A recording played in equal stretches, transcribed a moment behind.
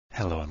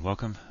Hello and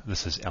welcome,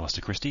 this is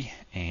Alister Christie,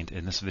 and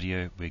in this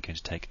video we're going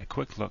to take a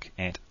quick look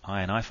at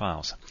INI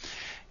files,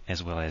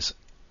 as well as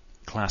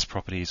class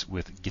properties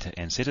with getter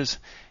and setters,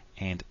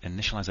 and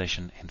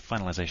initialization and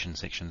finalization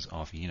sections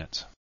of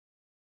units.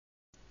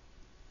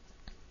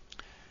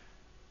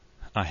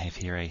 I have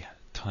here a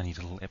tiny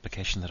little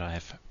application that I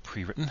have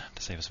pre-written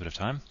to save us a bit of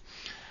time.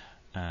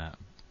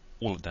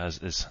 All it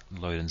does is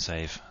load and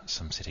save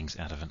some settings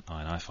out of an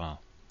INI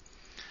file.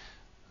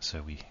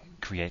 So we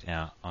create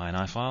our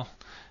INI file,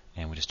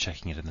 and we're just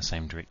checking it in the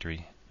same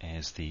directory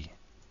as the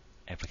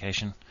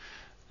application.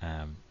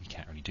 You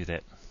can't really do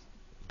that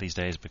these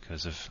days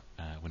because of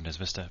Windows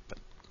Vista, but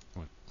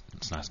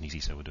it's nice and easy,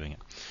 so we're doing it.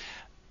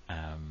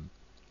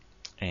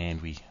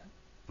 And we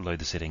load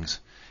the settings,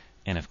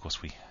 and of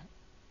course we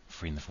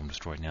free in the form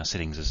destroyed. Now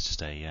settings is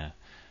just a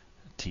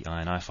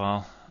TINI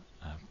file,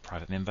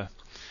 private member,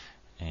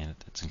 and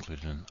it's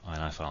included in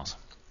INI files.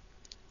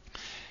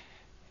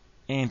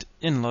 And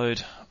in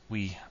load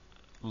we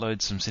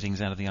load some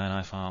settings out of the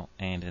INI file,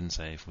 and in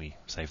save we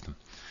save them.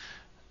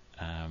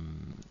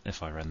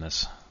 If I run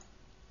this,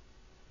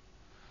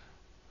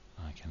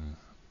 I can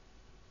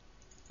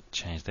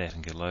change that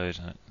and go load,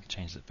 and it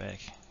changes it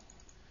back.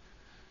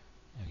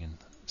 And we can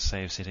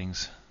save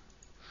settings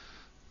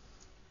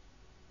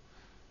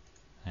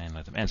and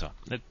load them, and so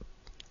on.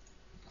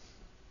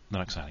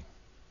 Not exciting.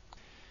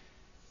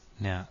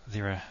 Now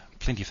there are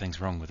plenty of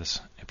things wrong with this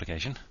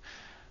application.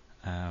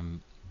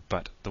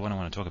 But the one I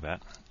want to talk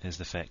about is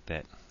the fact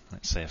that,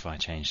 let's say if I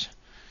change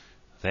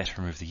that,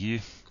 remove the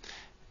U,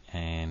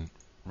 and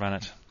run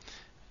it,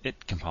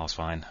 it compiles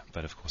fine,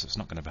 but of course it's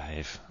not going to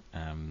behave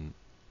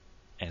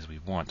as we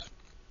want.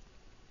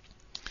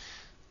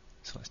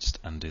 So let's just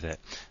undo that.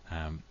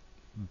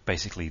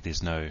 Basically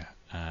there's no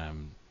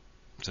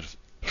sort of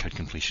code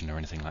completion or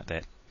anything like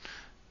that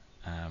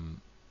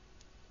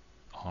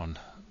on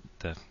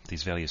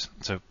these values.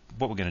 So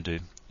what we're going to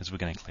do is we're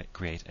going to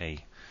create a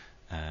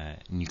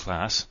new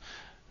class,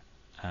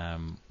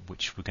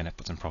 which we're going to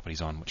put some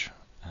properties on, which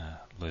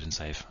load and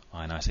save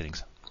INI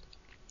settings.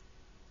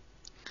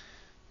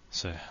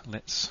 So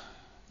let's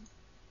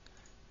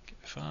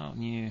get file,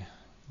 new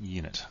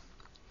unit,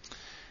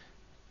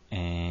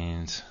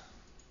 and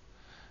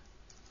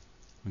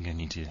we're going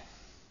to need to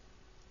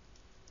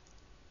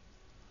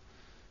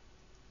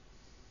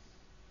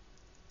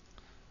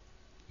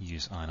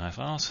use INI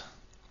files.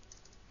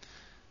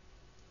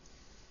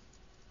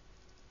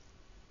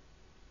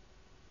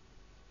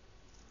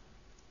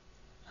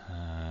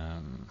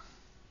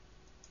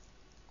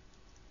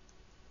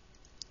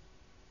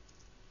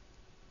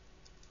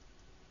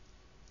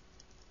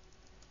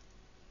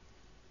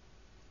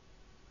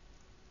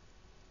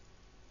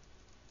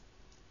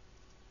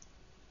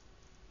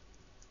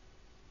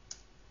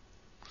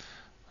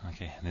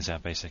 Okay, and there's our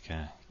basic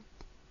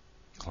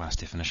class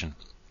definition.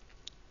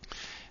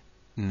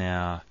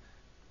 Now,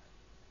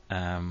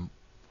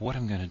 what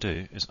I'm going to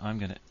do is I'm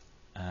going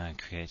to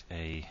create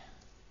a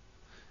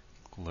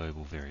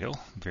global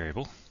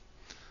variable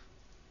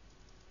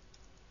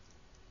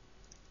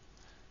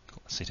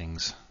called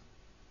settings,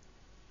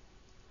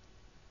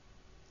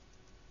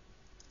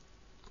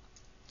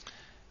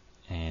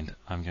 and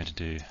I'm going to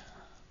do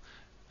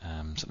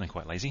something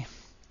quite lazy.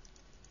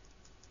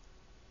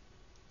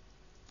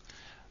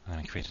 I'm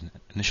going to create an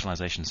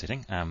initialization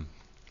setting,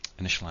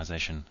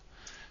 initialization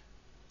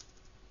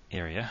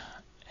area,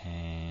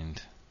 and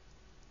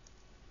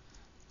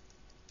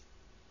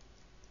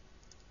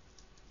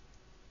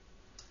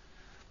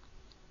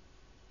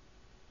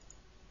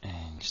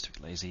just a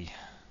bit lazy.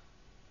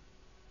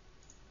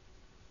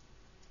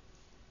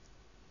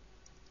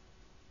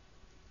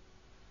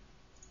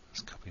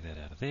 Let's copy that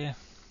out of there.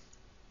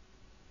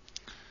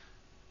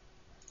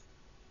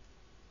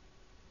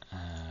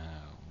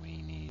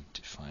 We need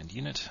to find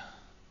unit.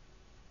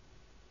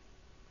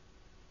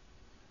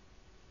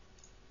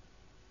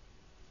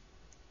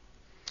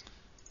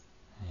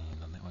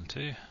 And on that one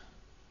too.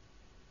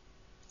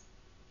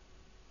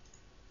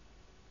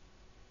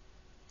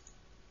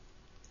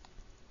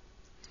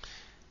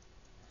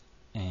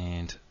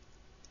 And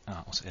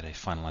also add a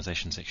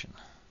finalization section.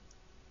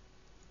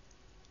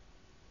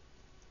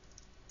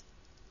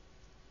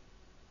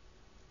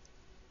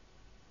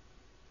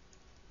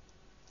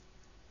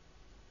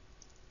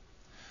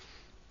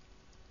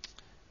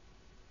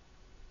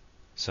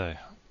 So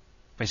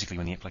basically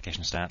when the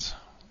application starts,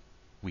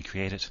 we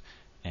create it,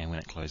 and when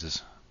it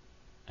closes,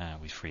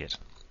 we free it.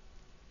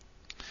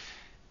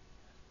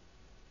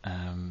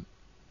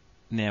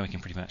 Now we can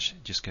pretty much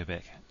just go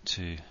back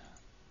to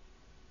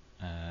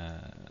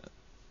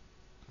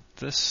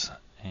this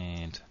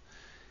and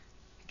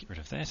get rid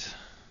of that,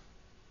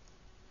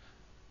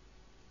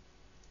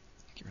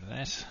 get rid of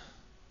that,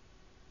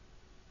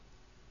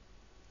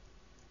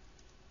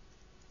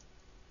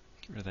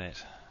 get rid of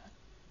that,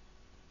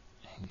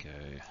 and go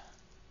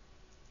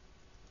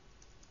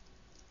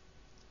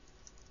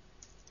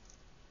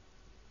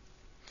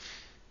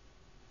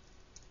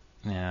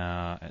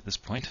now. At this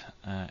point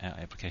our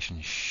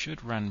application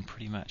should run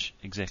pretty much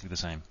exactly the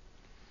same.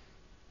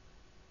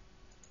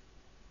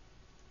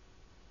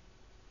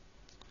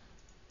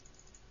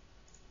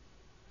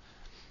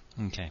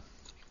 Okay.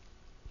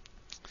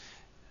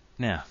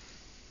 Now,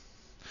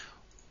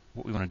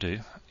 what we want to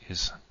do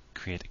is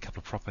create a couple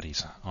of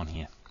properties on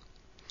here.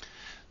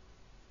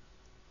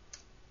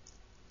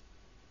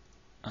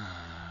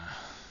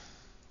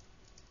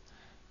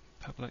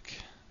 Public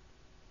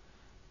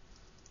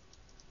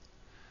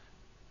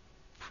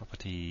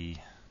property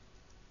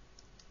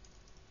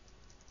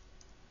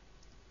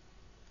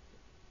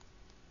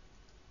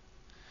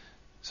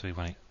so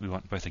we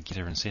want both a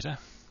getter and setter.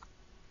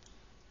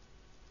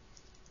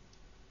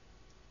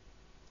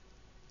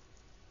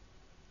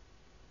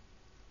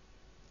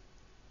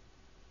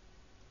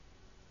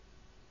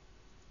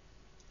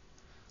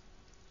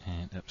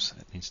 And oops,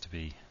 it needs to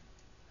be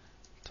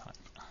type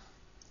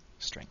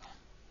string.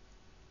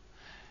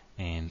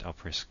 And I'll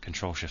press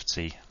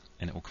Control-Shift-C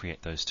and it will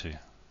create those two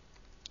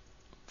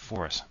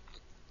for us.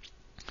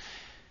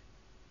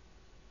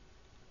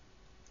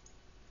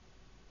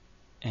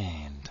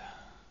 And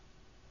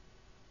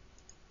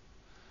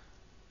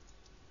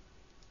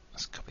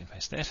let's copy and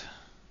paste that.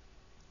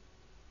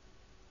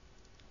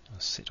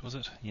 Set, was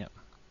it? Yep.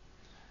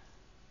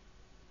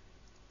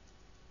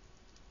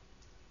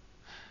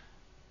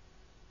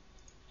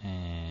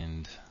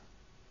 And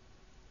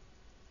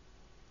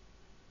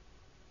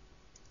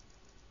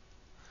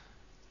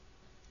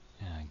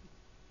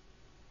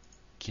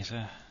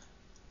getter.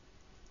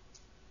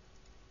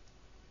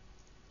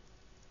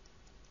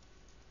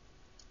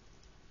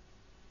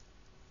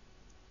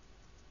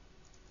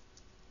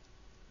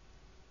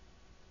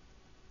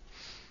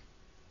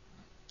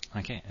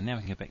 Okay, and now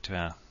we can go back to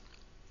our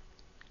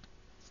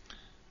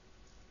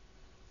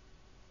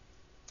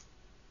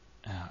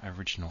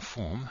original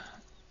form,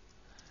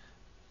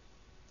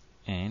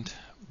 and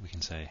we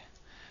can say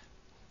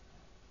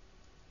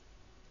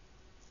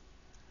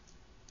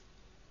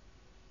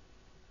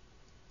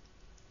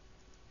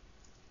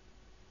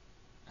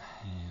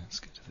and let's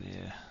go to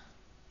there.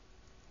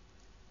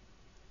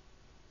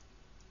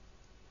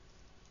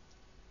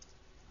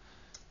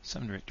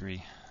 Some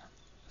directory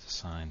is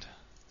assigned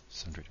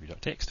some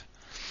directory.txt,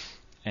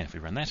 and if we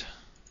run that,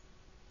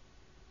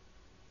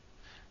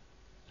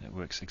 it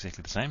works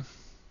exactly the same.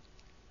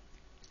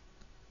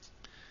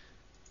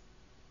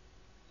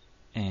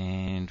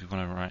 And we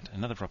want to write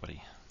another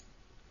property.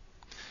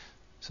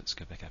 So let's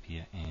go back up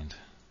here and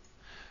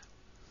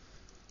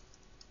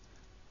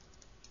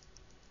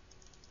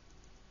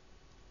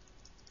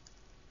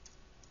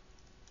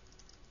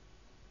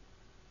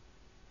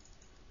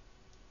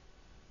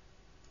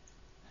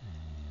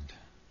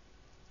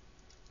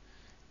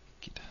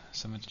get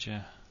some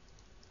integer,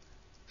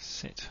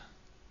 set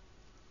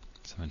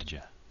some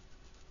integer,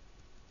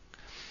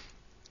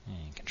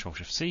 and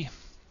Control-Shift-C,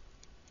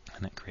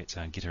 and that creates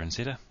our getter and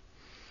setter.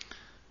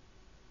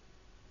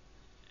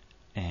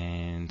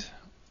 And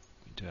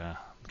we do our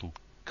little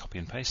copy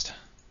and paste.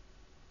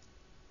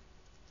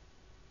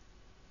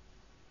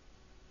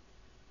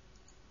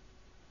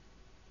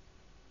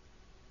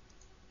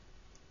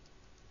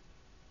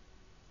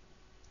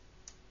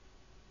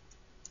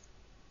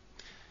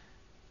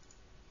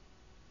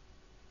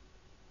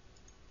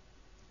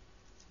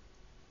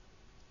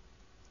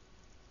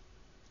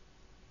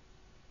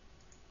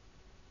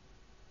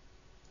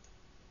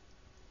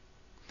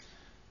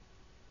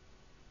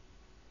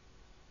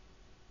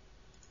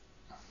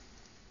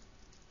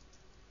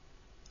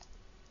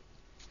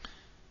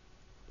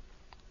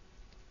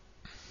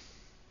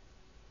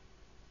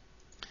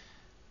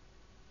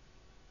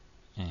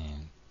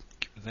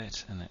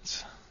 That, and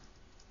that's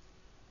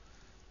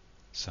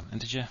some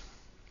integer.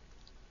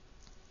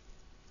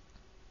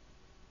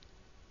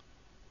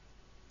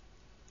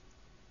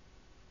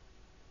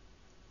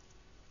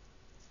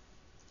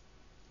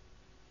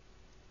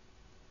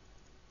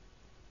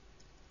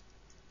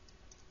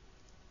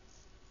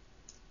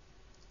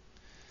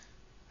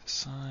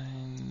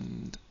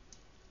 Assigned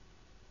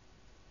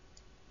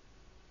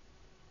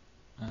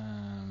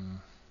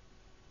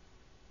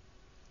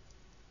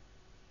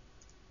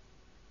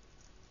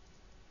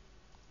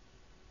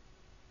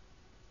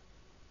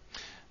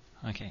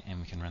okay, and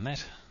we can run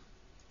that.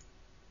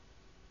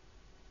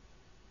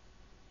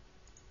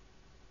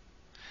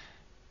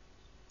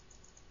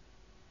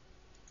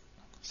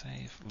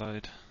 Save,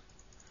 load,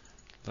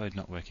 load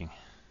not working.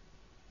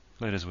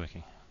 Load is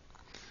working.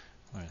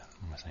 What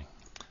am I saying?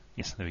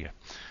 Yes, there we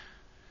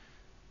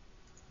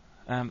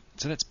go.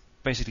 So that's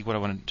basically what I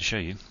wanted to show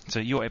you. So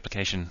your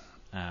application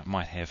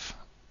might have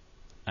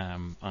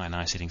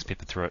INI settings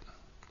peppered through it,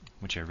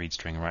 which are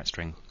ReadString and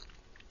WriteString.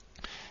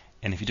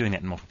 And if you're doing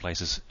that in multiple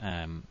places,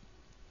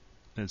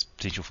 there's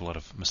potential for a lot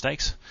of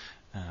mistakes.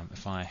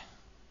 If I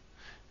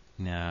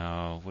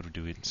now, what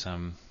do we do with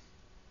some,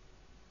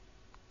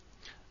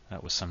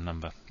 that was some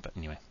number, but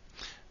anyway,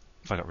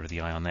 if I got rid of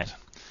the I on that,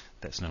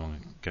 that's no longer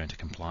going to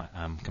compile.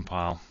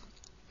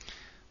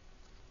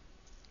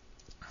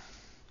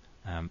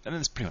 And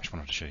that's pretty much what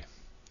I wanted to show you.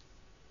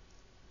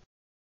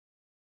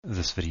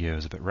 This video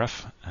is a bit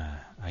rough.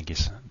 I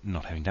guess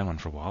not having done one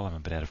for a while, I'm a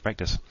bit out of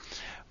practice,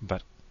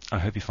 but I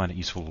hope you find it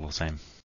useful all the same.